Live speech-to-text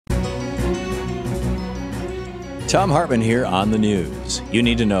Thom Hartmann here on the news. You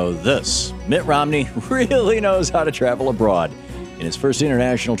need to know this. Mitt Romney really knows how to travel abroad. In his first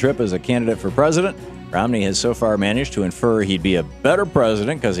international trip as a candidate for president, Romney has so far managed to infer he'd be a better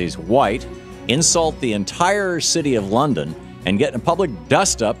president because he's white, insult the entire city of London, and get in a public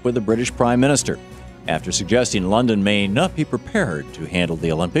dust-up with the British Prime Minister. After suggesting London may not be prepared to handle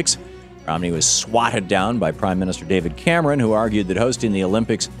the Olympics, Romney was swatted down by Prime Minister David Cameron, who argued that hosting the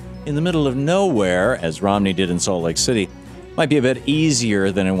Olympics in the middle of nowhere, as Romney did in Salt Lake City, might be a bit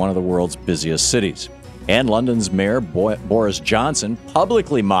easier than in one of the world's busiest cities. And London's Mayor Boris Johnson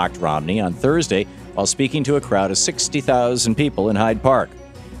publicly mocked Romney on Thursday while speaking to a crowd of 60,000 people in Hyde Park.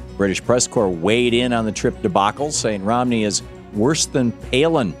 The British press corps weighed in on the trip debacle, saying Romney is worse than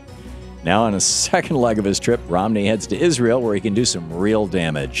Palin. Now on a second leg of his trip, Romney heads to Israel, where he can do some real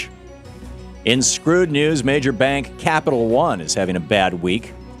damage. In screwed news, major bank Capital One is having a bad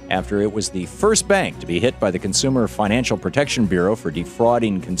week after it was the first bank to be hit by the Consumer Financial Protection Bureau for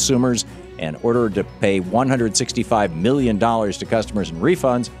defrauding consumers and ordered to pay $165 million to customers in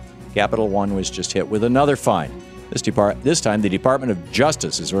refunds. Capital One was just hit with another fine. This time, the Department of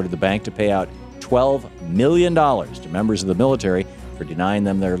Justice has ordered the bank to pay out $12 million to members of the military for denying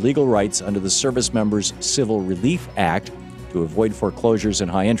them their legal rights under the Service Members Civil Relief Act to avoid foreclosures and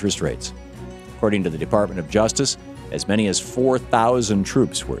high interest rates. According to the Department of Justice, as many as 4,000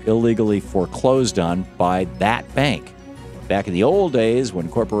 troops were illegally foreclosed on by that bank. Back in the old days, when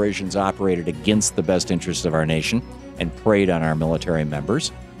corporations operated against the best interests of our nation and preyed on our military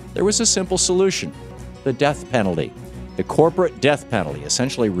members, there was a simple solution: the death penalty. The corporate death penalty,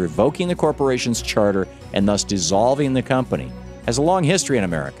 essentially revoking the corporation's charter and thus dissolving the company, has a long history in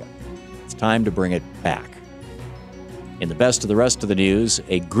America. It's time to bring it back. In the best of the rest of the news,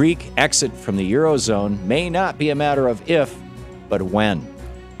 a Greek exit from the Eurozone may not be a matter of if, but when.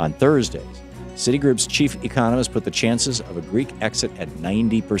 On Thursdays, Citigroup's chief economist put the chances of a Greek exit at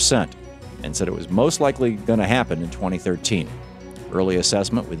 90% and said it was most likely going to happen in 2013. Early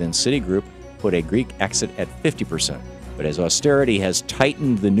assessment within Citigroup put a Greek exit at 50%. But as austerity has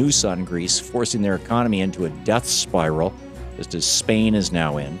tightened the noose on Greece, forcing their economy into a death spiral, just as Spain is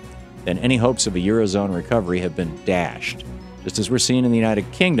now in, then any hopes of a Eurozone recovery have been dashed. Just as we're seeing in the United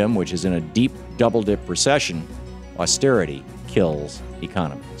Kingdom, which is in a deep double-dip recession, austerity kills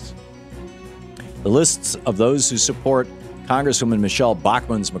economies. The lists of those who support Congresswoman Michelle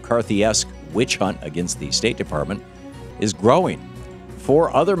Bachmann's McCarthy-esque witch hunt against the State Department is growing.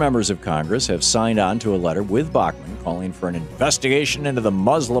 4 other members of Congress have signed on to a letter with Bachmann calling for an investigation into the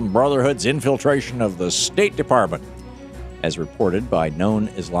Muslim Brotherhood's infiltration of the State Department, as reported by known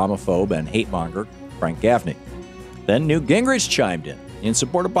Islamophobe and hate-monger Frank Gaffney. Then Newt Gingrich chimed in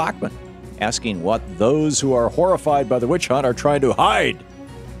support of Bachmann, asking what those who are horrified by the witch hunt are trying to hide.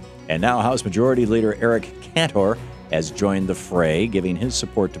 And now House Majority Leader Eric Cantor has joined the fray, giving his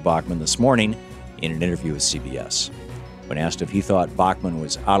support to Bachmann this morning in an interview with CBS. When asked if he thought Bachmann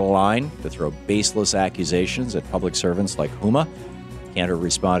was out of line to throw baseless accusations at public servants like Huma, Cantor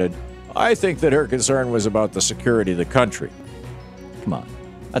responded, "I think that her concern was about the security of the country." Come on,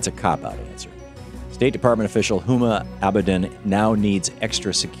 that's a cop-out answer. State Department official Huma Abedin now needs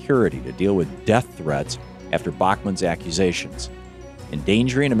extra security to deal with death threats after Bachmann's accusations.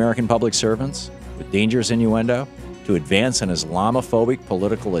 Endangering American public servants with dangerous innuendo to advance an Islamophobic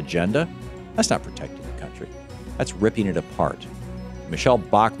political agenda? That's not protecting the country. That's ripping it apart. Michelle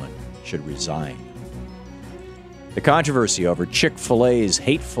Bachmann should resign. The controversy over Chick-fil-A's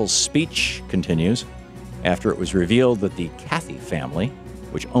hateful speech continues after it was revealed that the Cathy family,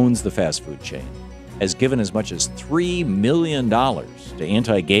 which owns the fast food chain, has given as much as $3 million to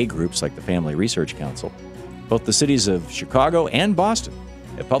anti-gay groups like the Family Research Council. Both the cities of Chicago and Boston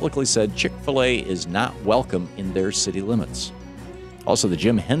have publicly said Chick-fil-A is not welcome in their city limits. Also, the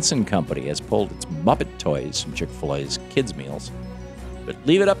Jim Henson Company has pulled its Muppet toys from Chick-fil-A's kids' meals. But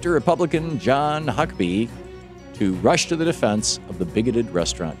leave it up to Republican John Huckabee to rush to the defense of the bigoted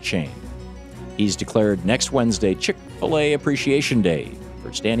restaurant chain. He's declared next Wednesday Chick-fil-A Appreciation Day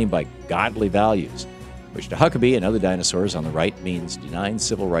for standing by godly values, which to Huckabee and other dinosaurs on the right means denying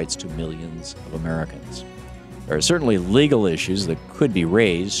civil rights to millions of Americans. There are certainly legal issues that could be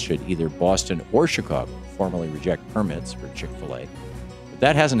raised should either Boston or Chicago formally reject permits for Chick-fil-A, but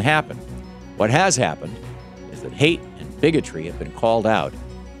that hasn't happened. What has happened is that hate and bigotry have been called out,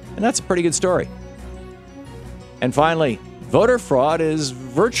 and that's a pretty good story. And finally, voter fraud is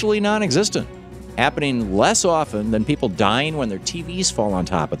virtually non-existent, happening less often than people dying when their TVs fall on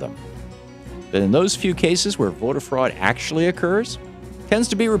top of them. But in those few cases where voter fraud actually occurs, tends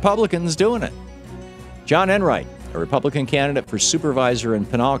to be Republicans doing it. John Enright, a Republican candidate for supervisor in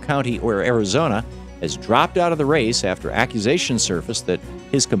Pinal County, Arizona, has dropped out of the race after accusations surfaced that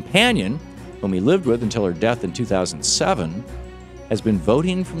his companion, whom he lived with until her death in 2007, has been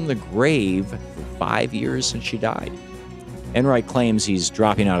voting from the grave for 5 years since she died. Enright claims he's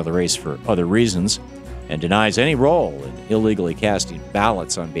dropping out of the race for other reasons and denies any role in illegally casting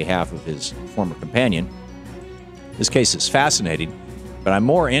ballots on behalf of his former companion. This case is fascinating, but I'm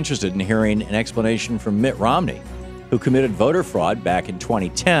more interested in hearing an explanation from Mitt Romney, who committed voter fraud back in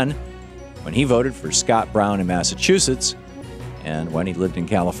 2010 when he voted for Scott Brown in Massachusetts and when he lived in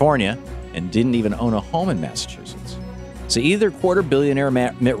California and didn't even own a home in Massachusetts. So either quarter-billionaire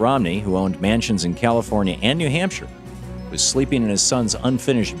Mitt Romney, who owned mansions in California and New Hampshire, was sleeping in his son's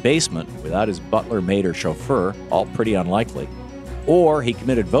unfinished basement without his butler, maid, or chauffeur, all pretty unlikely, or he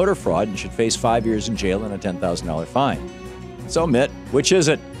committed voter fraud and should face 5 years in jail and a $10,000 fine. So, Mitt, which is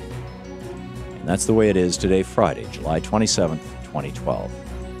it? And that's the way it is today, Friday, July 27th, 2012.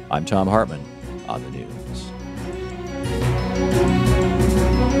 I'm Thom Hartmann on the news.